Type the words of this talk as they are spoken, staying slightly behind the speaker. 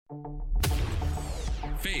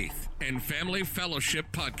Faith and Family Fellowship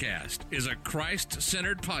Podcast is a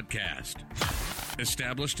Christ-centered podcast.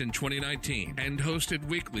 Established in 2019 and hosted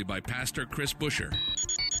weekly by Pastor Chris Busher.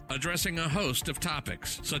 Addressing a host of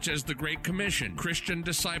topics such as the Great Commission, Christian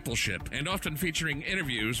discipleship, and often featuring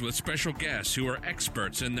interviews with special guests who are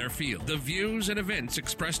experts in their field. The views and events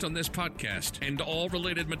expressed on this podcast and all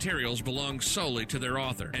related materials belong solely to their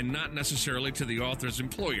author and not necessarily to the author's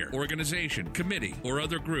employer, organization, committee, or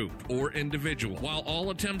other group or individual. While all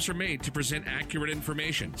attempts are made to present accurate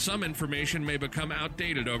information, some information may become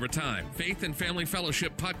outdated over time. Faith and Family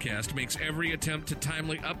Fellowship Podcast makes every attempt to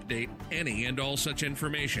timely update any and all such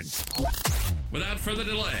information. Without further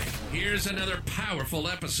delay, here's another powerful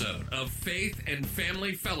episode of Faith and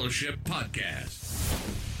Family Fellowship Podcast.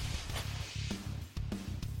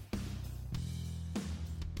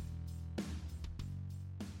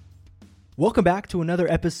 Welcome back to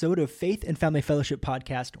another episode of Faith and Family Fellowship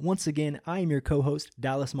Podcast. Once again, I am your co-host,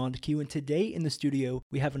 Dallas Montague, and today in the studio,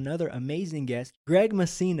 we have another amazing guest, Greg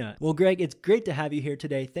Messina. Well, Greg, it's great to have you here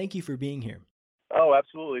today. Thank you for being here. Oh,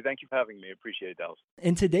 absolutely. Thank you for having me. Appreciate it, Dallas.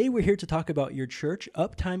 And today we're here to talk about your church,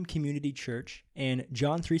 Uptime Community Church, and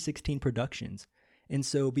John 3:16 Productions. And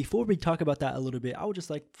so before we talk about that a little bit, I would just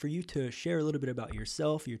like for you to share a little bit about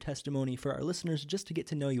yourself, your testimony for our listeners, just to get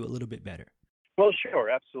to know you a little bit better. Well, sure,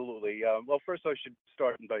 absolutely. Well, first I should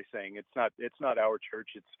start by saying it's not our church.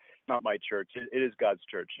 It's not my church. It is God's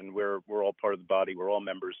church, and we're all part of the body. We're all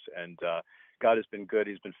members, and God has been good.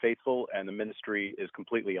 He's been faithful, and the ministry is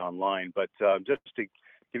completely online. But just to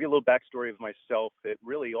give you a little backstory of myself, it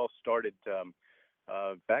really all started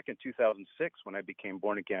back in 2006 when I became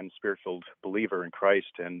born-again, spirit-filled believer in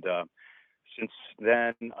Christ. And since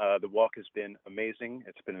then, the walk has been amazing.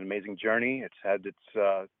 It's been an amazing journey. It's had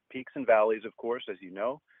its peaks and valleys, of course, as you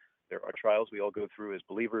know. There are trials we all go through as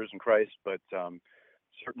believers in Christ, but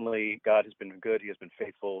certainly God has been good. He has been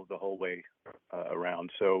faithful the whole way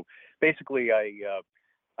around. So basically, I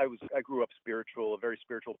grew up spiritual, a very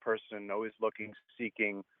spiritual person, always looking,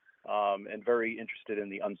 seeking, and very interested in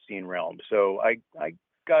the unseen realm. So I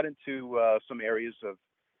got into some areas of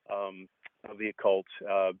the occult,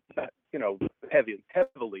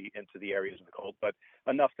 heavily into the areas of the occult, but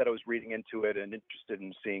enough that I was reading into it and interested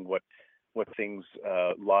in seeing what things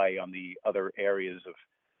lie on the other areas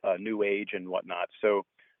of New Age and whatnot. So,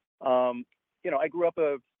 I grew up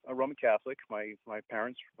a Roman Catholic. My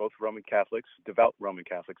parents were both Roman Catholics, devout Roman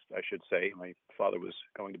Catholics, I should say. My father was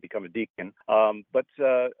going to become a deacon. But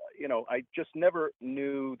I just never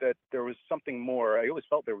knew that there was something more. I always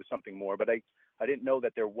felt there was something more, but I didn't know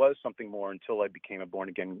that there was something more until I became a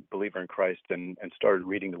born-again believer in Christ and started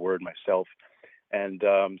reading the Word myself. And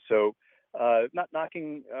not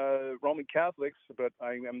knocking Roman Catholics, but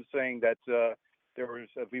I am saying that there was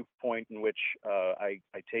a viewpoint in which I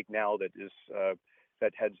take now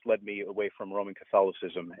that has led me away from Roman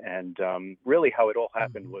Catholicism. And really how it all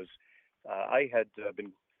happened was I had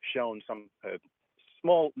been shown some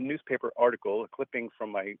small newspaper article, a clipping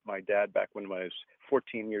from my dad back when I was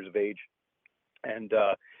 14 years of age. And,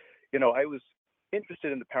 I was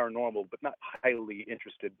interested in the paranormal, but not highly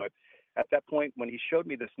interested. But at that point, when he showed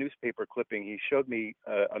me this newspaper clipping, he showed me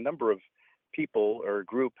a number of people or a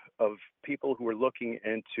group of people who were looking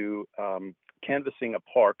into canvassing a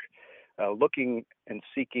park, looking and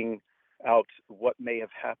seeking out what may have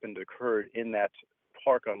occurred in that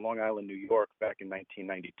park on Long Island, New York, back in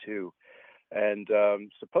 1992.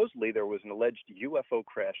 And supposedly there was an alleged UFO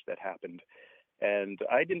crash that happened. And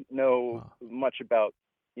I didn't know much about,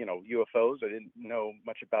 UFOs. I didn't know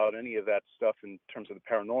much about any of that stuff in terms of the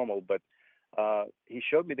paranormal, but he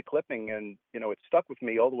showed me the clipping, and, it stuck with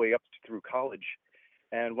me all the way up through college.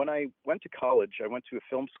 And when I went to college, I went to a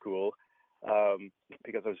film school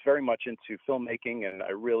because I was very much into filmmaking, and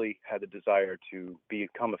I really had the desire to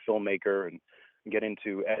become a filmmaker and get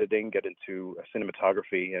into editing, get into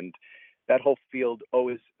cinematography. And that whole field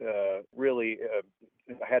always really,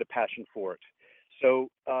 I had a passion for it. So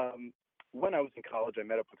when I was in college, I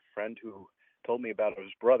met up with a friend who told me about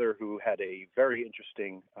his brother who had a very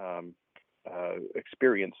interesting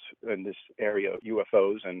experience in this area of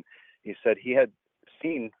UFOs. And he said he had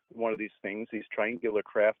seen one of these things, these triangular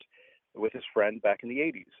craft, with his friend back in the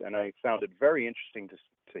 80s. And I found it very interesting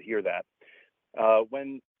to hear that.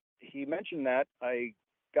 When he mentioned that, I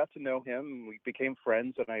got to know him. We became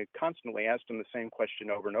friends, and I constantly asked him the same question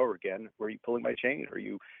over and over again. Were you pulling my chain? Are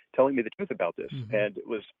you telling me the truth about this? Mm-hmm. And it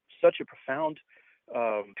was such a profound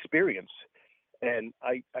experience. And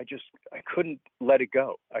I couldn't let it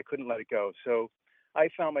go. So I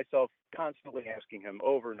found myself constantly asking him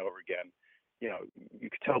over and over again, you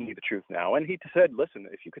could tell me the truth now. And he said, listen,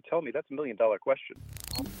 if you could tell me, that's $1 million question.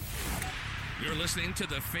 You're listening to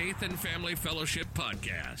the Faith and Family Fellowship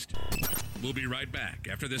Podcast. We'll be right back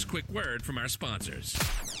after this quick word from our sponsors.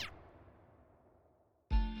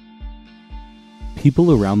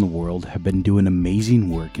 People around the world have been doing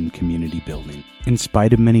amazing work in community building. In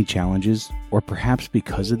spite of many challenges, or perhaps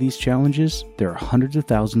because of these challenges, there are hundreds of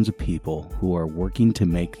thousands of people who are working to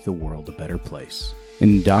make the world a better place.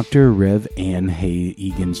 In Dr. Rev Ann Hay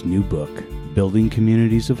Egan's new book, Building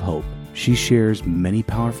Communities of Hope, she shares many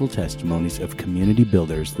powerful testimonies of community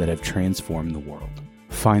builders that have transformed the world.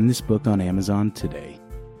 Find this book on Amazon today.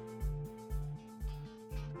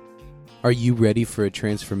 Are you ready for a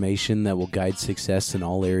transformation that will guide success in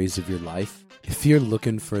all areas of your life? If you're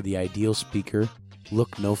looking for the ideal speaker,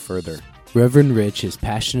 look no further. Reverend Rich is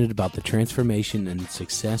passionate about the transformation and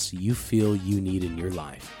success you feel you need in your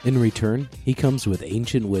life. In return, he comes with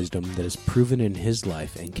ancient wisdom that is proven in his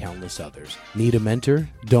life and countless others. Need a mentor?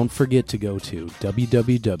 Don't forget to go to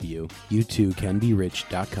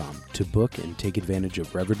www.youtoocanberich.com to book and take advantage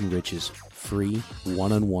of Reverend Rich's free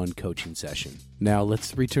one-on-one coaching session. Now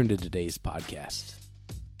let's return to today's podcast.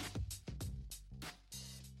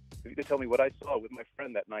 If you could tell me what I saw with my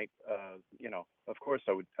friend that night, of course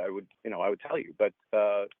I would tell you. But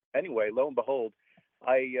anyway, lo and behold,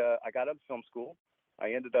 I got out of film school.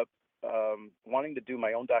 I ended up wanting to do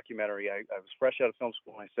my own documentary. I was fresh out of film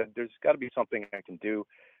school, and I said, "There's got to be something I can do,"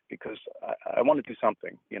 because I want to do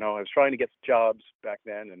something. I was trying to get jobs back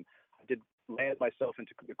then, and I did land myself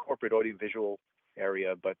into the corporate audiovisual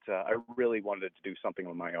area, but I really wanted to do something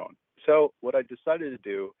on my own. So what I decided to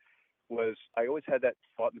do was, I always had that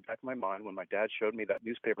thought in the back of my mind when my dad showed me that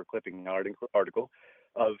newspaper clipping article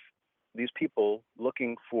of these people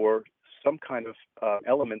looking for some kind of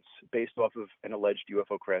elements based off of an alleged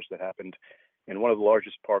UFO crash that happened in one of the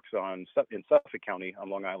largest parks in Suffolk County on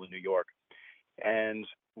Long Island, New York. And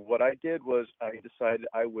what I did was I decided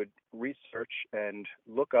I would research and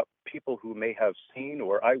look up people who may have seen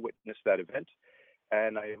or eyewitnessed that event.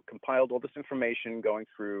 And I compiled all this information going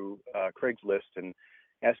through Craigslist and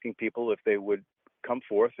asking people if they would come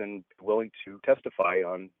forth and be willing to testify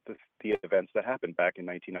on the events that happened back in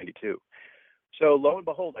 1992. So lo and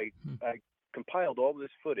behold, I compiled all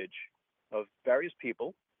this footage of various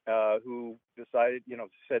people who decided,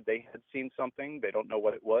 said they had seen something. They don't know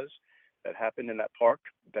what it was that happened in that park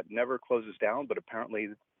that never closes down, but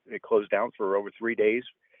apparently it closed down for over 3 days.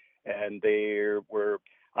 And there were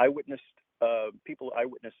people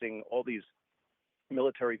eyewitnessing all these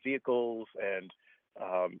military vehicles and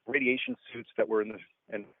radiation suits that were in the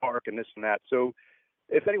park and this and that. So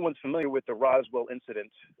if anyone's familiar with the Roswell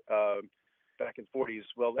incident back in 40s,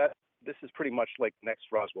 well, this is pretty much like the next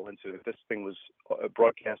Roswell incident. This thing was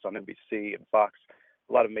broadcast on NBC and Fox,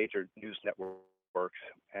 a lot of major news networks.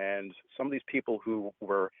 And some of these people who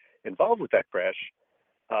were involved with that crash,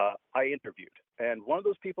 I interviewed. And one of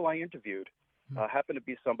those people I interviewed happened to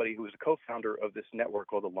be somebody who was a co-founder of this network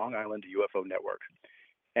called the Long Island UFO Network.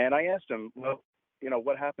 And I asked him, well,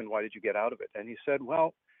 what happened? Why did you get out of it? And he said,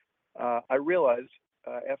 well, I realized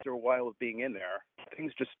after a while of being in there,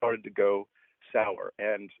 things just started to go sour.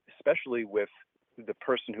 And especially with the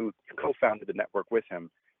person who co-founded the network with him,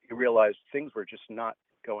 he realized things were just not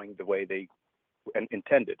going the way they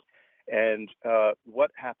intended. And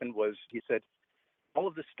what happened was, he said, all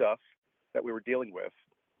of the stuff that we were dealing with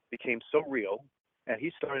became so real, and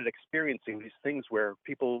he started experiencing these things where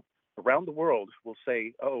people around the world will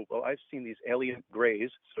say, oh, well, I've seen these alien grays,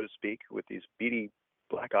 so to speak, with these beady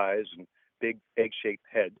black eyes and big egg-shaped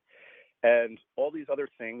head, and all these other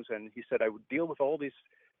things. And he said, I would deal with all these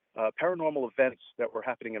paranormal events that were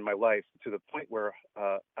happening in my life to the point where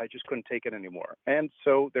I just couldn't take it anymore. And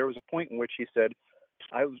so there was a point in which he said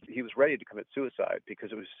he was ready to commit suicide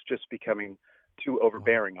because it was just becoming too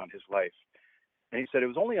overbearing on his life. And he said it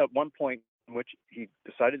was only at one point in which he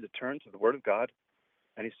decided to turn to the Word of God.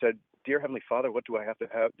 And he said, Dear Heavenly Father, what do I have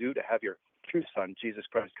to do to have your true Son, Jesus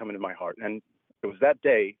Christ, come into my heart? And it was that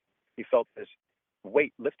day he felt this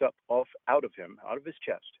weight lift up out of him, out of his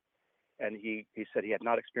chest. And he said he had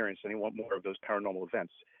not experienced any more of those paranormal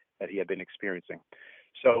events that he had been experiencing.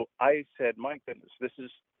 So I said, my goodness, this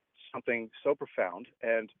is something so profound.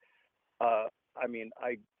 And I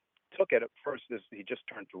took it at first as he just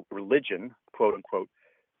turned to religion, quote unquote,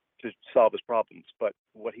 to solve his problems. But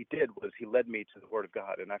what he did was he led me to the Word of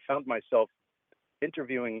God. And I found myself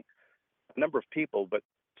interviewing a number of people, but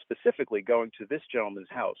specifically going to this gentleman's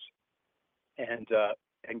house and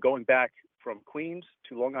going back from Queens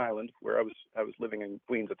to Long Island, where I was living in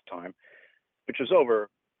Queens at the time, which was over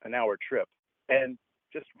an hour trip, and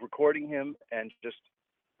just recording him and just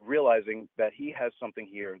realizing that he has something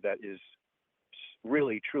here that is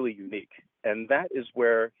really, truly unique. And that is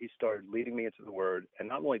where he started leading me into the Word. And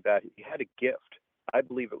not only that, he had a gift. I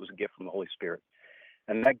believe it was a gift from the Holy Spirit.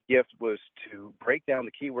 And that gift was to break down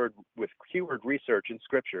the keyword research in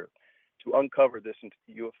Scripture, to uncover this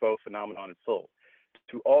UFO phenomenon in full,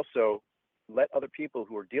 to also let other people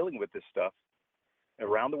who are dealing with this stuff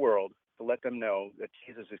around the world, to let them know that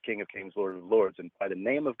Jesus is King of Kings, Lord of Lords, and by the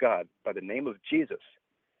name of God, by the name of Jesus,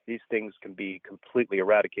 these things can be completely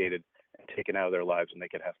eradicated and taken out of their lives, and they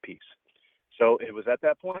can have peace. So it was at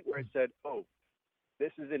that point where I said, oh,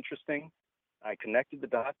 this is interesting. I connected the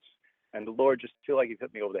dots, and the Lord just feel like he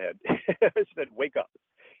hit me over the head. I said, wake up,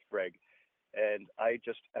 Greg. And I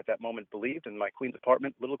just, at that moment, believed in my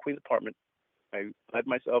little Queen's apartment. I led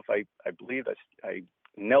myself, I believed, I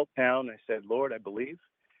knelt down, I said, Lord, I believe.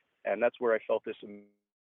 And that's where I felt this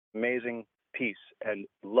amazing peace and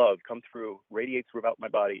love come through, radiate throughout my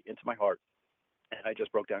body into my heart. And I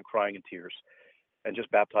just broke down crying in tears and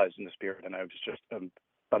just baptized in the Spirit. And I was just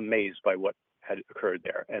amazed by what had occurred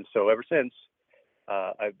there. And so ever since,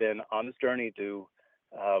 I've been on this journey to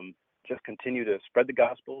just continue to spread the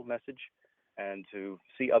gospel message and to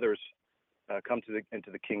see others come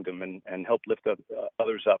into the kingdom and help lift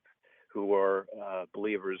others up who are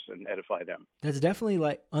believers and edify them. That's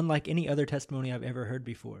definitely unlike any other testimony I've ever heard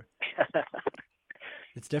before.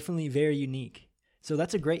 It's definitely very unique. So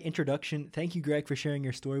that's a great introduction. Thank you, Greg, for sharing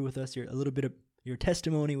your story with us, a little bit of your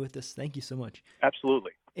testimony with us. Thank you so much.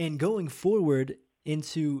 Absolutely. And going forward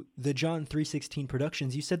into the John 3:16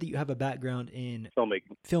 Productions, you said that you have a background in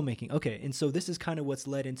filmmaking. Okay, and so this is kind of what's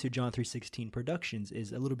led into John 3:16 Productions,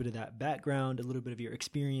 is a little bit of that background, a little bit of your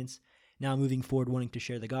experience, now moving forward wanting to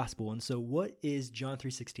share the gospel. And so what is John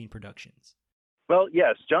 3:16 Productions? Well,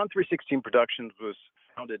 yes, John 3:16 Productions was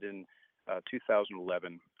founded in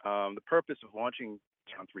 2011. The purpose of launching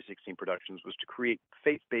John 3:16 Productions was to create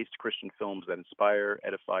faith-based Christian films that inspire,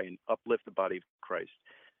 edify, and uplift the body of Christ,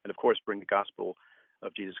 and of course bring the gospel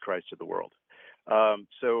of Jesus Christ to the world.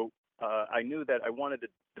 So I knew that I wanted to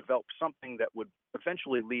develop something that would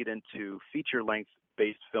eventually lead into feature-length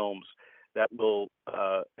based films that will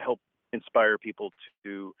help inspire people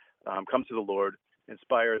to come to the Lord,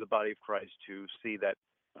 inspire the body of Christ to see that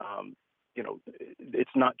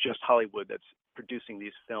it's not just Hollywood that's producing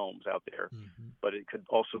these films out there, but it could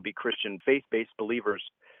also be Christian faith-based believers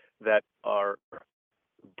that are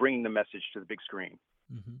bringing the message to the big screen.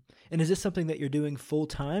 Mm-hmm. And is this something that you're doing full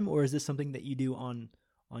time, or is this something that you do on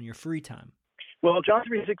your free time? Well, John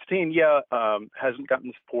 3:16, hasn't gotten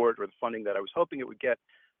the support or the funding that I was hoping it would get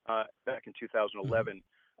back in 2011.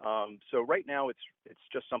 So right now, it's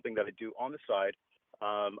just something that I do on the side.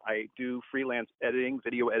 I do freelance editing,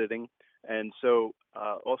 video editing, and so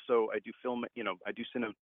also I do film. I do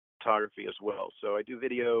cinematography as well. So I do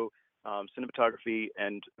video, cinematography,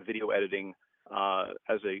 and video editing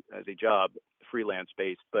as a job, freelance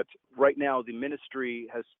based. But right now the ministry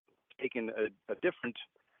has taken a different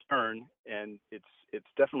turn, and it's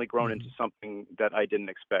definitely grown into something that I didn't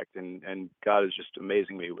expect, and God is just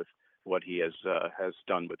amazing me with what he has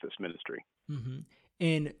done with this ministry.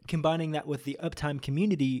 And combining that with the Uptime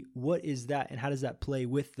community, what is that, and how does that play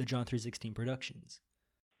with the John 3:16 Productions?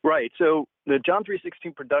 Right. So the John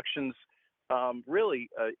 3:16 Productions, really,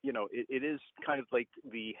 it is kind of like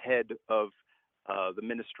the head of the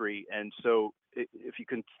ministry. And so if you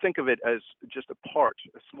can think of it as just a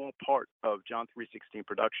small part of John 3:16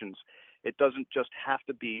 Productions, it doesn't just have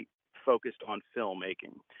to be focused on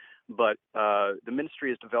filmmaking, but the ministry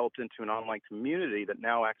has developed into an online community that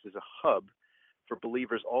now acts as a hub for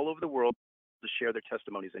believers all over the world to share their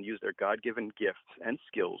testimonies and use their God-given gifts and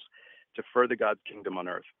skills to further God's kingdom on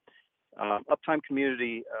earth. Uptime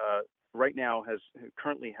Community right now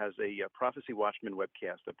currently has a Prophecy Watchman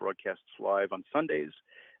webcast that broadcasts live on Sundays,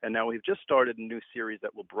 and now we've just started a new series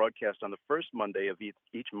that will broadcast on the first Monday of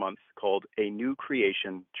each month called A New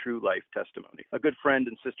Creation, True Life Testimony. A good friend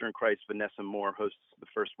and sister in Christ, Vanessa Moore, hosts the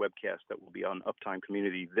first webcast that will be on Uptime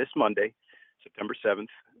Community this Monday, September 7th,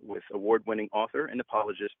 with award-winning author and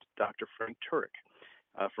apologist Dr. Frank Turek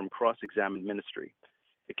from Cross-Examined Ministry.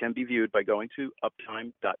 It can be viewed by going to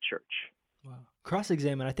uptime.church. Wow.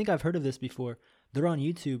 Cross-Examine, I think I've heard of this before. They're on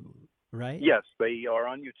YouTube, right? Yes, they are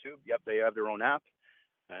on YouTube. Yep, they have their own app.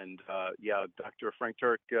 And Dr. Frank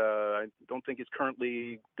Turek, I don't think is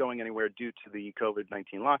currently going anywhere due to the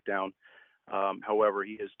COVID-19 lockdown. However,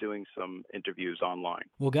 he is doing some interviews online.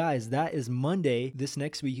 Well, guys, that is Monday. This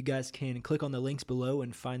next week, you guys can click on the links below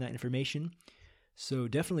and find that information. So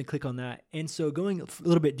definitely click on that. And so going a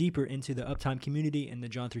little bit deeper into the Uptime community and the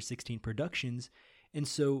John 3:16 Productions. And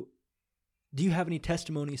so do you have any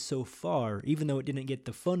testimonies so far, even though it didn't get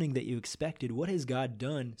the funding that you expected? What has God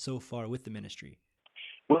done so far with the ministry?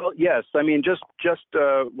 Well, yes. I mean, just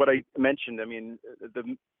what I mentioned. I mean,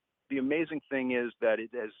 the amazing thing is that it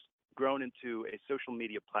has grown into a social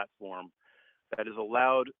media platform that has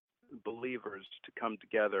allowed believers to come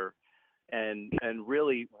together and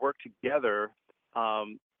really work together.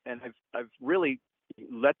 And I've really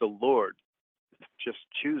let the Lord just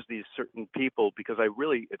choose these certain people, because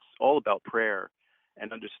it's all about prayer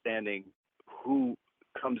and understanding who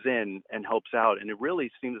comes in and helps out. And it really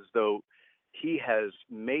seems as though He has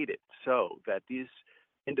made it so that these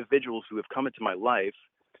individuals who have come into my life,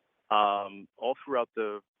 all throughout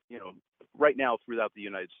right now throughout the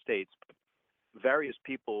United States, various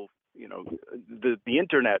people, the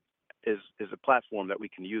internet is a platform that we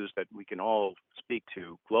can use, that we can all speak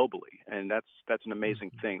to globally, and that's an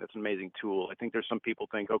amazing thing. That's an amazing tool. I think there's some people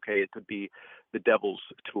think, okay, it could be the devil's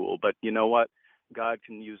tool, but you know what? God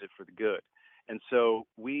can use it for the good, and so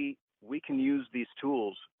we can use these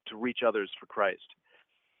tools to reach others for Christ,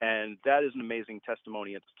 and that is an amazing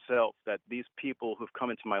testimony itself. That these people who've come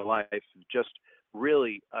into my life just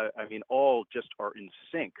really, all just are in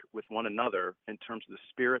sync with one another in terms of the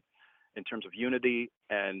Spirit, in terms of unity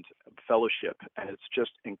and fellowship. And it's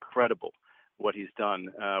just incredible what He's done.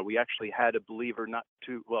 We actually had a believer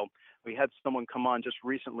we had someone come on just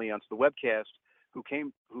recently onto the webcast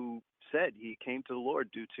who said he came to the Lord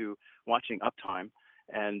due to watching Uptime,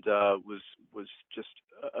 and was just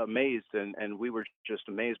amazed. And we were just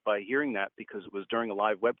amazed by hearing that, because it was during a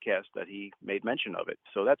live webcast that he made mention of it.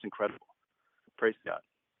 So that's incredible. Praise God.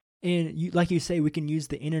 And like you say, we can use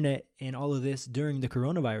the internet and all of this during the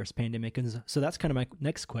coronavirus pandemic. And so that's kind of my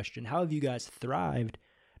next question. How have you guys thrived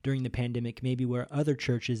during the pandemic, maybe where other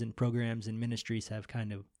churches and programs and ministries have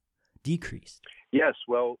kind of decreased? Yes,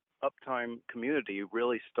 well, Uptime Community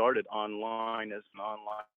really started online as an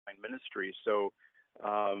online ministry. So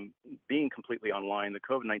being completely online, the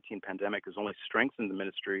COVID-19 pandemic has only strengthened the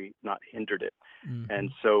ministry, not hindered it. Mm-hmm.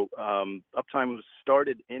 And so Uptime was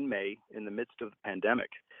started in May in the midst of the pandemic.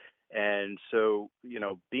 And so,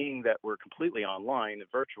 being that we're completely online and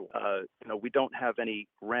virtual, we don't have any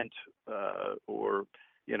rent or,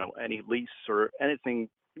 any lease or anything,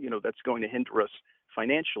 that's going to hinder us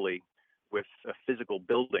financially with a physical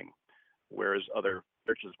building, whereas other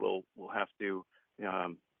churches will have to,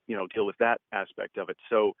 deal with that aspect of it.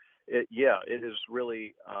 So, it is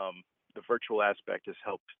really, the virtual aspect has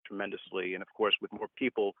helped tremendously. And of course, with more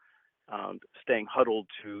people staying huddled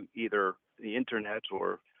to either the internet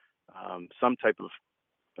or some type of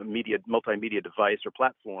multimedia device or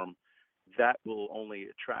platform, that will only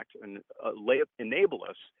attract and enable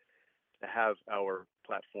us to have our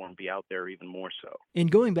platform be out there even more so. And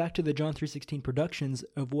going back to the John 3:16 productions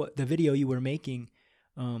of what the video you were making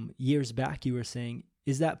years back, you were saying,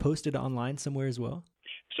 is that posted online somewhere as well?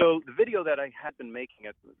 So the video that I had been making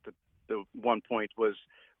at the one point was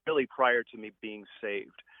really prior to me being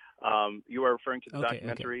saved. You are referring to the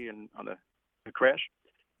documentary and on the crash?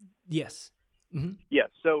 Yes. Mm-hmm. Yeah.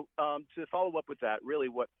 So to follow up with that, really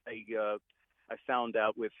what I found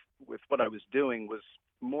out with what I was doing was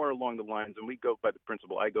more along the lines, and I go by the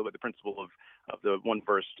principle of the one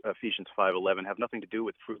verse, Ephesians 5:11, have nothing to do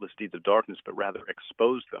with fruitless deeds of darkness, but rather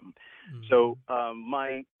expose them. Mm-hmm. So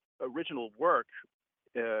my original work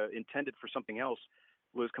intended for something else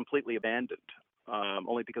was completely abandoned,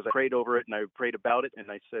 only because I prayed over it and I prayed about it,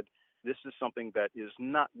 and I said, this is something that is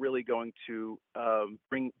not really going to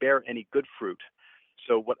bear any good fruit.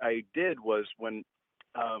 So what I did was, when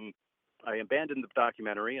I abandoned the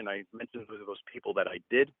documentary and I mentioned to those people that I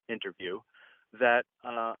did interview that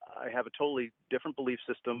I have a totally different belief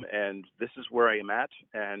system, and this is where I am at,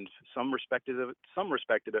 and some respected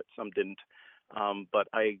it, some didn't. But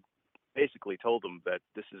I basically told them that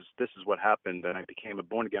this is what happened, and I became a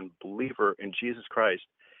born-again believer in Jesus Christ,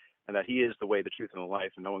 and that He is the way, the truth, and the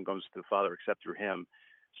life, and no one goes to the Father except through Him.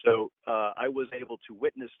 So I was able to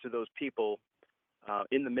witness to those people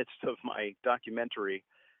in the midst of my documentary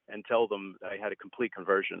and tell them I had a complete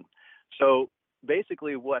conversion. So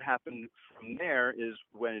basically what happened from there is,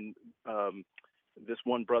 when this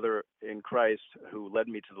one brother in Christ who led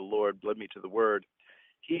me to the Lord, led me to the Word,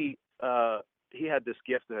 he had this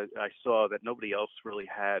gift that I saw that nobody else really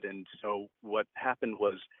had. And so what happened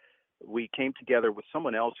was, we came together with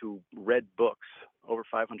someone else who read books, over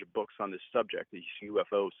 500 books on this subject, the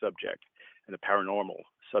UFO subject and the paranormal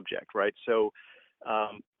subject, right? So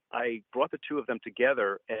I brought the two of them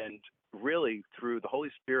together, and really through the Holy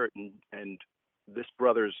Spirit and this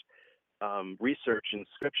brother's research in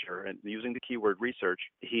Scripture, and using the keyword research,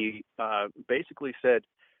 he basically said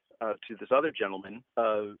to this other gentleman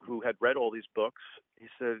who had read all these books, he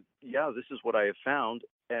said, yeah, this is what I have found.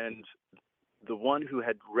 And the one who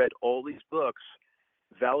had read all these books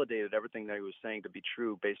validated everything that he was saying to be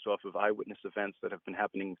true based off of eyewitness events that have been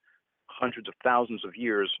happening hundreds of thousands of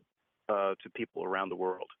years to people around the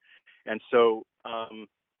world. And so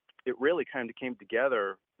it really kind of came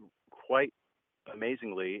together quite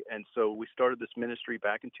amazingly. And so we started this ministry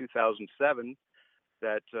back in 2007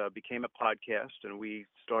 that became a podcast, and we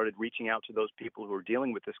started reaching out to those people who are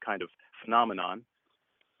dealing with this kind of phenomenon.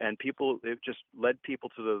 And it just led people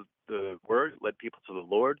to the Word, led people to the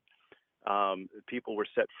Lord. People were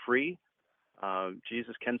set free.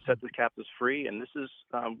 Jesus can set the captives free, and this is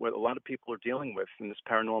what a lot of people are dealing with in this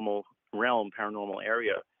paranormal realm, paranormal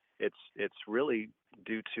area. It's really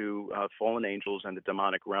due to fallen angels and the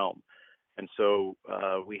demonic realm. And so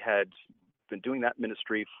we had been doing that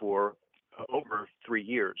ministry for over 3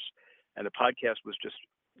 years, and the podcast was just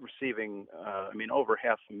receiving, over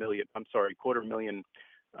 250,000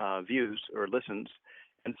 views or listens.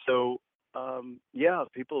 And so,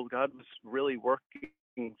 God was really working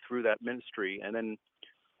through that ministry. And then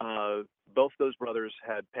both those brothers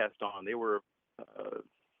had passed on. They were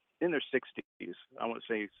in their 60s. I want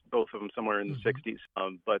to say both of them somewhere in the 60s.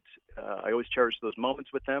 But I always cherish those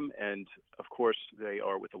moments with them. And of course, they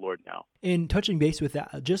are with the Lord now. And touching base with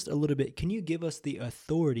that just a little bit, can you give us the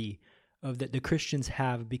authority that the Christians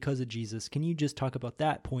have because of Jesus? Can you just talk about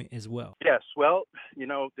that point as well? Yes. Well,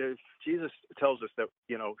 Jesus tells us that,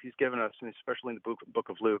 he's given us, and especially in the book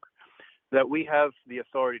of Luke, that we have the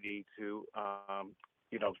authority to,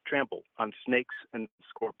 trample on snakes and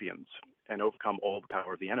scorpions and overcome all the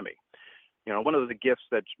power of the enemy. One of the gifts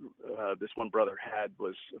that this one brother had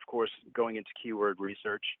was, of course, going into keyword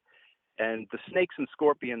research. And the snakes and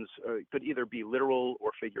scorpions could either be literal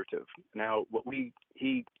or figurative. Now, what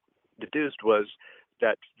he deduced was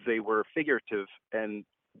that they were figurative, and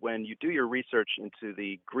when you do your research into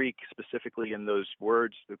the Greek, specifically in those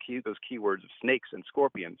words, those keywords of snakes and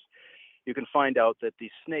scorpions, you can find out that the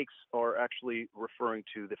snakes are actually referring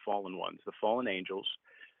to the fallen ones, the fallen angels,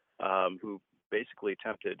 who basically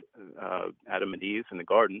tempted Adam and Eve in the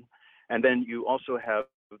garden. And then you also have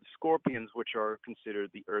the scorpions, which are considered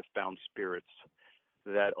the earthbound spirits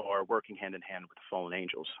that are working hand in hand with the fallen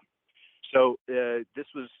angels. So this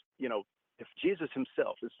was, if Jesus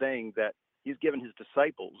himself is saying that he's given his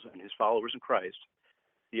disciples and his followers in Christ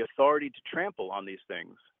the authority to trample on these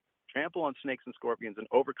things, trample on snakes and scorpions and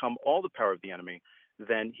overcome all the power of the enemy,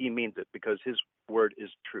 then he means it, because his word is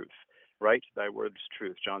truth, right? Thy word is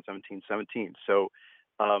truth, John 17:17. So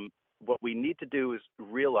what we need to do is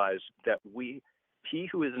realize that he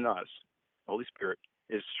who is in us, Holy Spirit,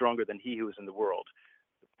 is stronger than he who is in the world,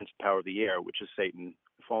 the prince of power of the air, which is Satan,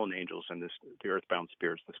 the fallen angels, and the earthbound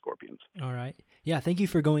spirits, the scorpions. All right. Yeah, thank you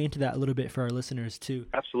for going into that a little bit for our listeners too.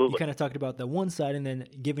 Absolutely. You kind of talked about the one side and then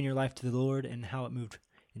giving your life to the Lord and how it moved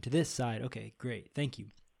into this side. Okay, great. Thank you.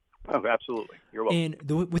 Oh, absolutely. You're welcome. And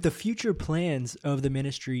with the future plans of the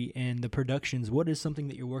ministry and the productions, what is something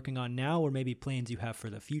that you're working on now, or maybe plans you have for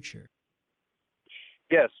the future?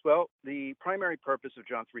 Yes, well, the primary purpose of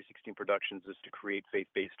John 3:16 Productions is to create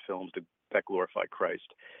faith-based films that glorify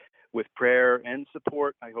Christ. With prayer and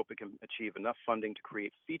support, I hope it can achieve enough funding to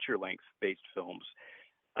create feature-length based films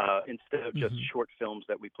instead of just short films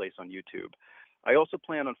that we place on YouTube. I also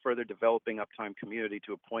plan on further developing Uptime Community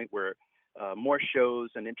to a point where more shows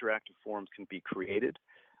and interactive forums can be created,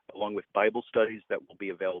 along with Bible studies that will be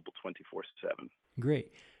available 24/7.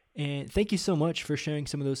 Great. And thank you so much for sharing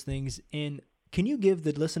some of those things. And can you give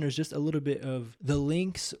the listeners just a little bit of the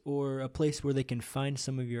links or a place where they can find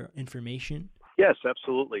some of your information? Yes,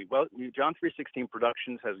 absolutely. Well, John 3:16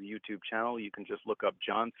 Productions has a YouTube channel. You can just look up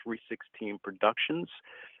John 3:16 Productions.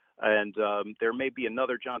 And there may be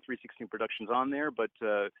another John 3:16 Productions on there, but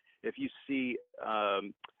if you see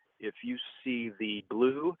the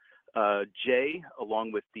blue J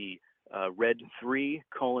along with the red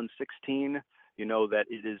 3:16, you know that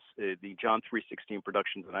it is the John 3:16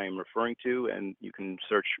 Productions that I am referring to, and you can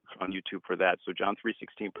search on YouTube for that. So John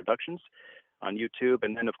 3:16 Productions on YouTube,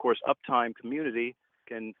 and then of course Uptime Community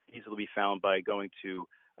can easily be found by going to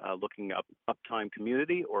looking up Uptime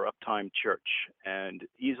Community or Uptime Church, and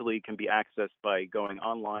easily can be accessed by going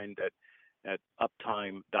online at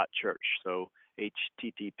uptime.church. So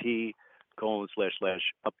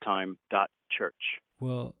http://uptime.church.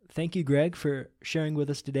 Well, thank you, Greg, for sharing with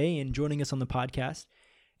us today and joining us on the podcast.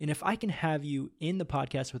 And if I can have you in the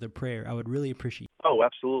podcast with a prayer, I would really appreciate it. Oh,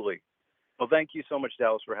 absolutely. Well, thank you so much,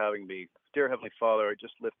 Dallas, for having me. Dear Heavenly Father, I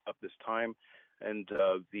just lift up this time and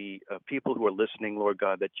the people who are listening, Lord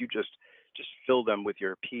God, that you just fill them with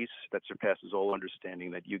your peace that surpasses all understanding,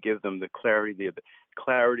 that you give them the clarity,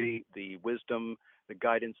 the wisdom, the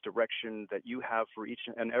guidance, direction that you have for each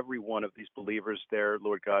and every one of these believers there,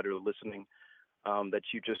 Lord God, who are listening. that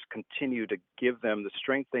you just continue to give them the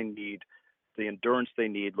strength they need, the endurance they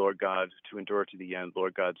need, Lord God, to endure to the end,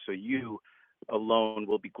 Lord God, so you alone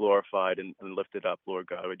will be glorified and lifted up, Lord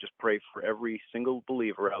God. I just pray for every single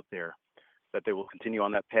believer out there that they will continue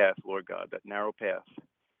on that path, Lord God, that narrow path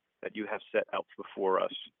that you have set out before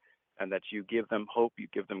us, and that you give them hope, you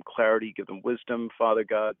give them clarity, give them wisdom, Father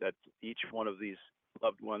God, that each one of these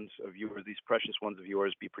loved ones of yours, these precious ones of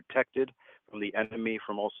yours, be protected from the enemy,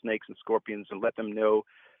 from all snakes and scorpions, and let them know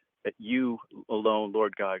that you alone,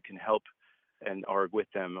 Lord God, can help and are with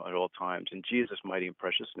them at all times. In Jesus' mighty and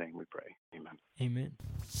precious name we pray. Amen. Amen.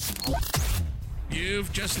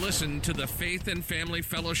 You've just listened to the Faith and Family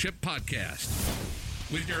Fellowship Podcast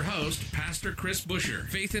with your host, Pastor Chris Busher.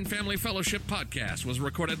 Faith and Family Fellowship Podcast was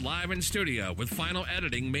recorded live in studio with final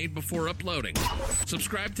editing made before uploading.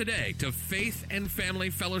 Subscribe today to Faith and Family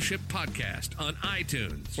Fellowship Podcast on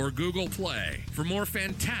iTunes or Google Play. For more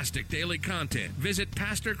fantastic daily content, visit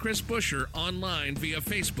Pastor Chris Busher online via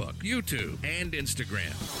Facebook, YouTube, and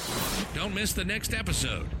Instagram. Don't miss the next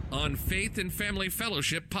episode on Faith and Family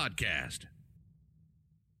Fellowship Podcast.